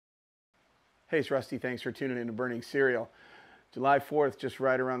Hey, it's Rusty. Thanks for tuning in to Burning Cereal. July 4th, just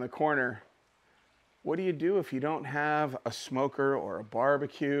right around the corner. What do you do if you don't have a smoker or a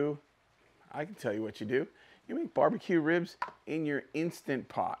barbecue? I can tell you what you do. You make barbecue ribs in your Instant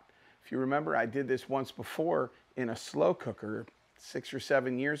Pot. If you remember, I did this once before in a slow cooker 6 or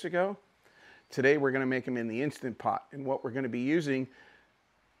 7 years ago. Today, we're going to make them in the Instant Pot. And what we're going to be using,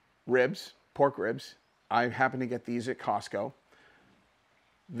 ribs, pork ribs. I happen to get these at Costco.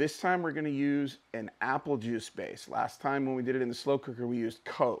 This time we're going to use an apple juice base. Last time when we did it in the slow cooker, we used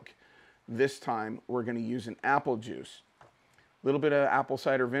Coke. This time we're going to use an apple juice. A little bit of apple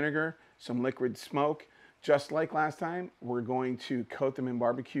cider vinegar, some liquid smoke. Just like last time, we're going to coat them in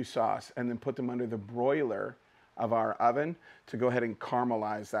barbecue sauce and then put them under the broiler of our oven to go ahead and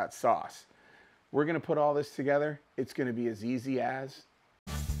caramelize that sauce. We're going to put all this together. It's going to be as easy as...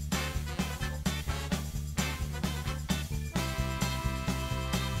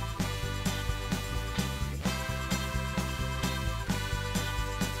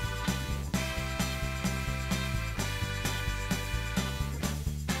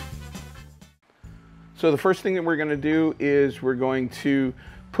 So the first thing that we're going to do is we're going to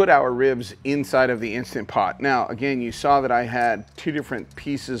put our ribs inside of the Instant Pot. Now, again, you saw that I had 2 different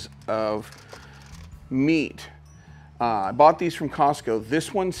pieces of meat. I bought these from Costco.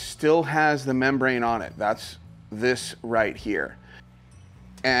 This one still has the membrane on it. That's this right here.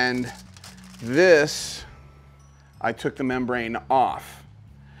 And this, I took the membrane off.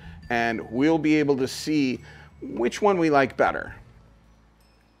 And we'll be able to see which one we like better.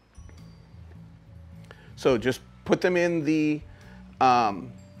 So just put them in the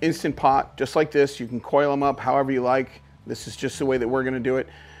Instant Pot, just like this. You can coil them up however you like. This is just the way that we're going to do it.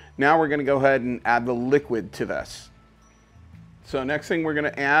 Now we're going to go ahead and add the liquid to this. So next thing we're going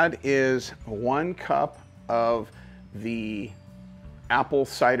to add is 1 cup of the apple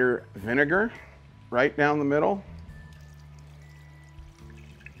cider vinegar, right down the middle.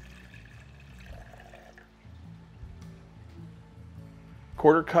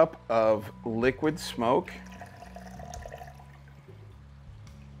 Quarter cup of liquid smoke.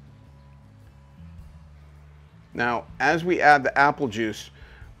 Now, as we add the apple juice,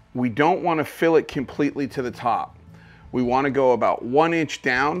 we don't want to fill it completely to the top. We want to go about 1 inch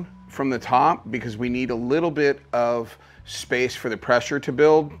down from the top because we need a little bit of space for the pressure to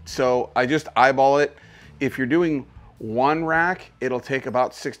build. So I just eyeball it. If you're doing 1 rack, it'll take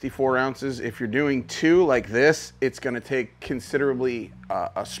about 64 ounces. If you're doing 2 like this, it's going to take considerably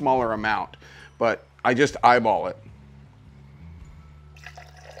a smaller amount, but I just eyeball it.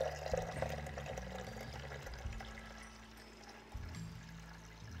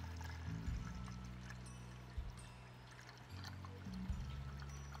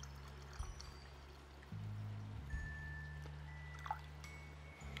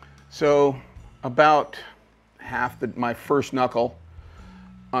 So about half my first knuckle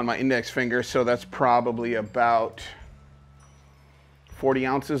on my index finger, so that's probably about 40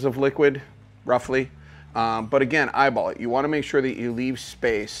 ounces of liquid, roughly. But again, eyeball it. You want to make sure that you leave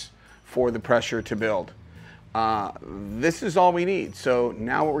space for the pressure to build. This is all we need. So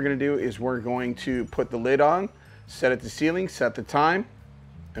now what we're going to do is we're going to put the lid on, set it to ceiling, set the time,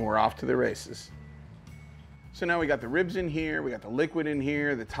 and we're off to the races. So now we got the ribs in here, we got the liquid in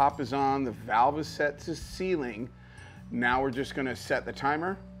here, the top is on, the valve is set to ceiling. Now we're just gonna set the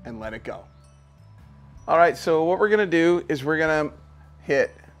timer and let it go. All right, so what we're gonna do is we're gonna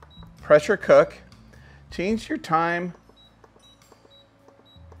hit pressure cook, change your time.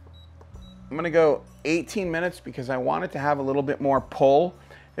 I'm gonna go 18 minutes because I want it to have a little bit more pull.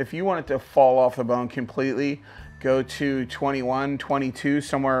 If you want it to fall off the bone completely, go to 21, 22,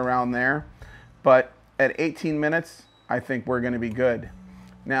 somewhere around there. But at 18 minutes, I think we're going to be good.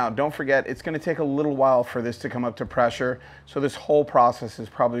 Now, don't forget, it's going to take a little while for this to come up to pressure, so this whole process is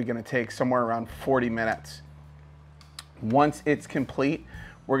probably going to take somewhere around 40 minutes. Once it's complete,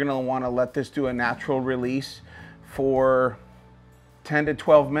 we're going to want to let this do a natural release for 10 to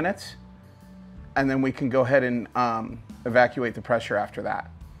 12 minutes, and then we can go ahead and evacuate the pressure after that.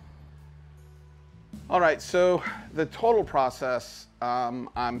 All right, so the total process,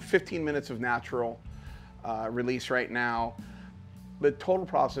 I'm 15 minutes of natural release right now. The total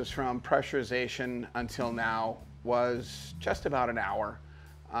process from pressurization until now was just about an hour.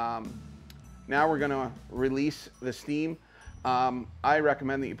 Now we're going to release the steam. I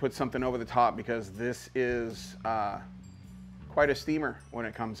recommend that you put something over the top because this is quite a steamer when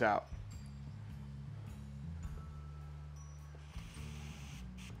it comes out.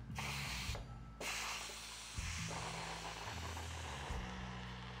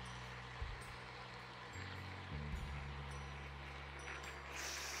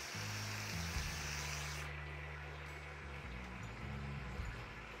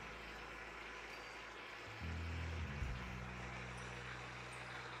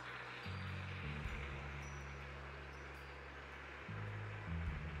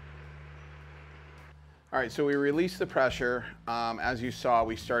 All right, so we released the pressure. As you saw,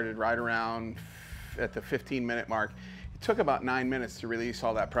 we started right around at the 15-minute mark. It took about 9 minutes to release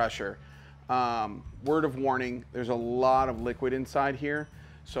all that pressure. Word of warning, there's a lot of liquid inside here,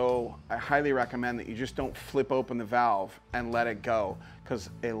 so I highly recommend that you just don't flip open the valve and let it go, because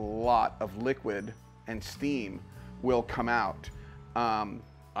a lot of liquid and steam will come out.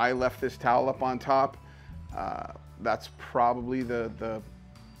 I left this towel up on top. That's probably the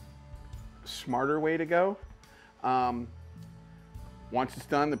smarter way to go. Once it's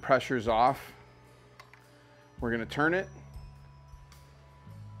done, the pressure's off. We're gonna turn it.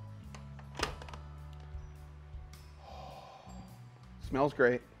 Smells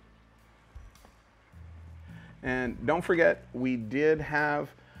great. And don't forget, we did have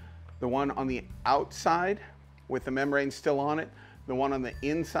the one on the outside with the membrane still on it. The one on the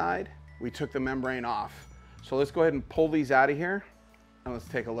inside, we took the membrane off. So let's go ahead and pull these out of here and let's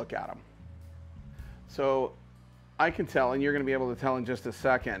take a look at them. So I can tell, and you're going to be able to tell in just a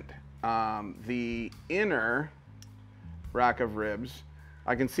second, the inner rack of ribs,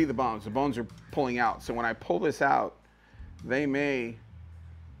 I can see the bones. The bones are pulling out. So when I pull this out, they may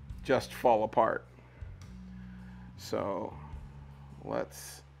just fall apart. So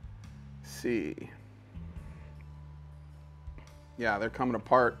let's see. Yeah, they're coming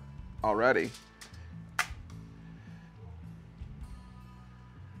apart already.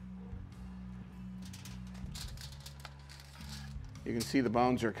 You can see the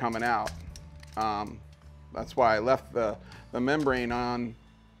bones are coming out. That's why I left the membrane on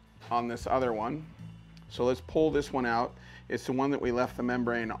this other one. So let's pull this one out. It's the one that we left the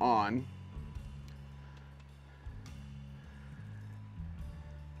membrane on.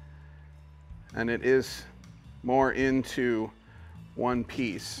 And it is more into one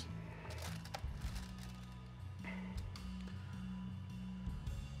piece.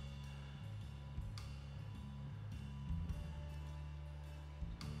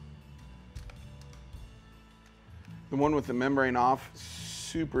 The one with the membrane off,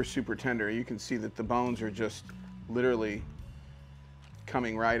 super, super tender. You can see that the bones are just literally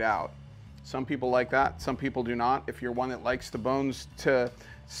coming right out. Some people like that, some people do not. If you're one that likes the bones to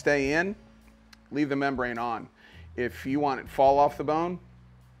stay in, leave the membrane on. If you want it to fall off the bone,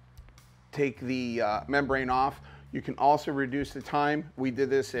 take the membrane off. You can also reduce the time. We did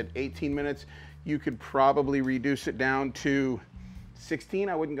this at 18 minutes. You could probably reduce it down to 16.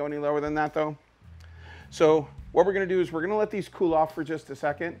 I wouldn't go any lower than that though. So what we're gonna do is we're gonna let these cool off for just a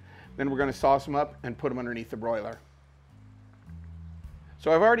second, then we're gonna sauce them up and put them underneath the broiler.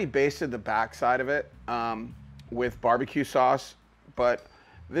 So I've already basted the back side of it with barbecue sauce, but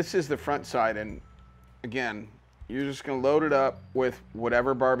this is the front side, and again, you're just gonna load it up with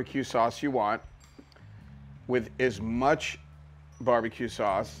whatever barbecue sauce you want, with as much barbecue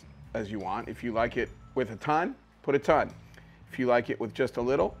sauce as you want. If you like it with a ton, put a ton. If you like it with just a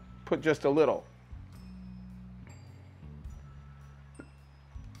little, put just a little.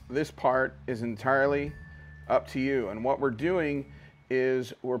 This part is entirely up to you. And what we're doing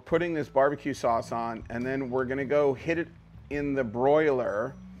is we're putting this barbecue sauce on, and then we're gonna go hit it in the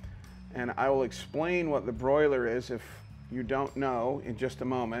broiler. And I will explain what the broiler is if you don't know in just a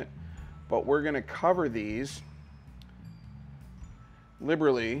moment. But we're gonna cover these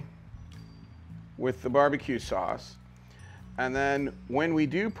liberally with the barbecue sauce. And then when we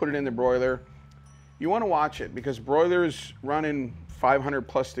do put it in the broiler, you wanna watch it, because broilers run in 500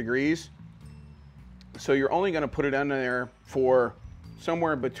 plus degrees. So you're only gonna put it in there for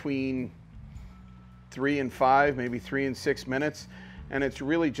somewhere between 3 and 5, maybe 3 and 6 minutes. And it's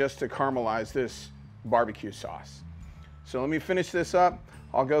really just to caramelize this barbecue sauce. So let me finish this up.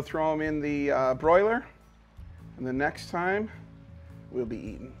 I'll go throw them in the broiler, and the next time we'll be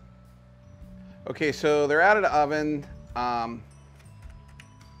eating. Okay, so they're out of the oven. I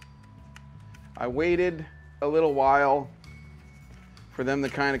waited a little while for them to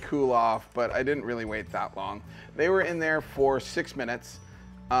kind of cool off, but I didn't really wait that long. They were in there for 6 minutes,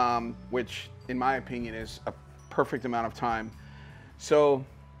 which in my opinion is a perfect amount of time. So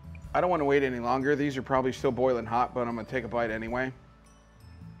I don't want to wait any longer. These are probably still boiling hot, but I'm gonna take a bite anyway.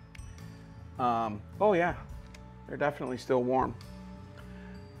 Oh yeah, they're definitely still warm.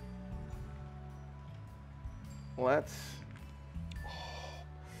 I'm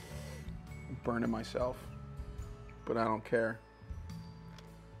burning myself, but I don't care.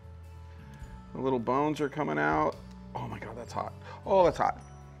 The little bones are coming out. Oh my God, that's hot. Oh, that's hot.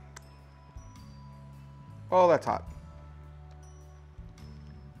 Oh, that's hot.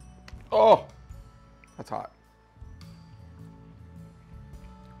 Oh, that's hot.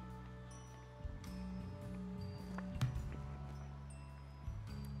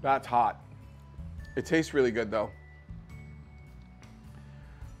 That's hot. It tastes really good though.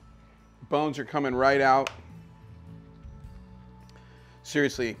 Bones are coming right out.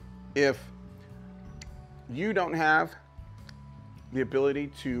 Seriously, if you don't have the ability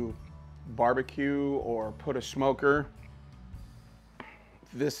to barbecue or put a smoker,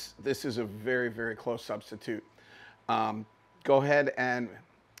 this is a very, very close substitute. Go ahead and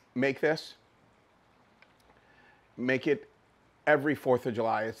make this. Make it every 4th of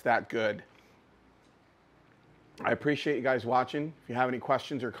July. It's that good. I appreciate you guys watching. If you have any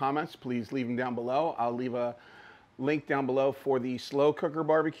questions or comments, please leave them down below. I'll leave a link down below for the slow cooker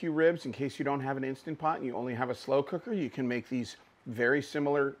barbecue ribs. In case you don't have an Instant Pot and you only have a slow cooker, you can make these very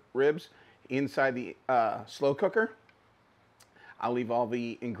similar ribs inside the slow cooker. I'll leave all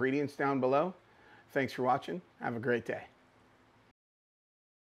the ingredients down below. Thanks for watching. Have a great day.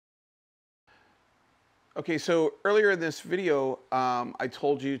 Okay, so earlier in this video, I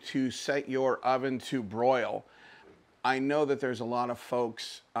told you to set your oven to broil. I know that there's a lot of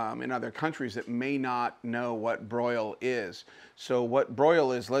folks in other countries that may not know what broil is. So what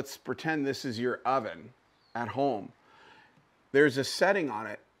broil is, let's pretend this is your oven at home. There's a setting on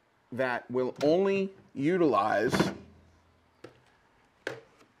it that will only utilize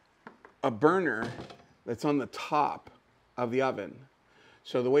a burner that's on the top of the oven.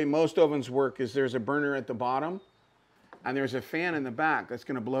 So the way most ovens work is there's a burner at the bottom and there's a fan in the back that's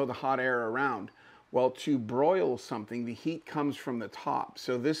going to blow the hot air around. Well, to broil something, the heat comes from the top.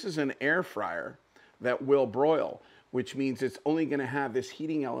 So this is an air fryer that will broil, which means it's only going to have this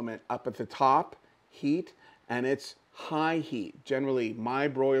heating element up at the top, heat, and it's high heat. Generally, my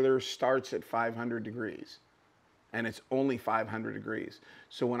broiler starts at 500 degrees, and it's only 500 degrees.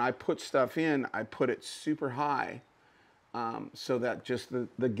 So when I put stuff in, I put it super high so that just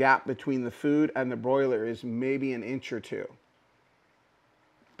the gap between the food and the broiler is maybe an inch or two.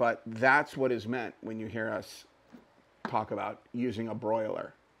 But that's what is meant when you hear us talk about using a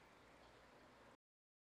broiler.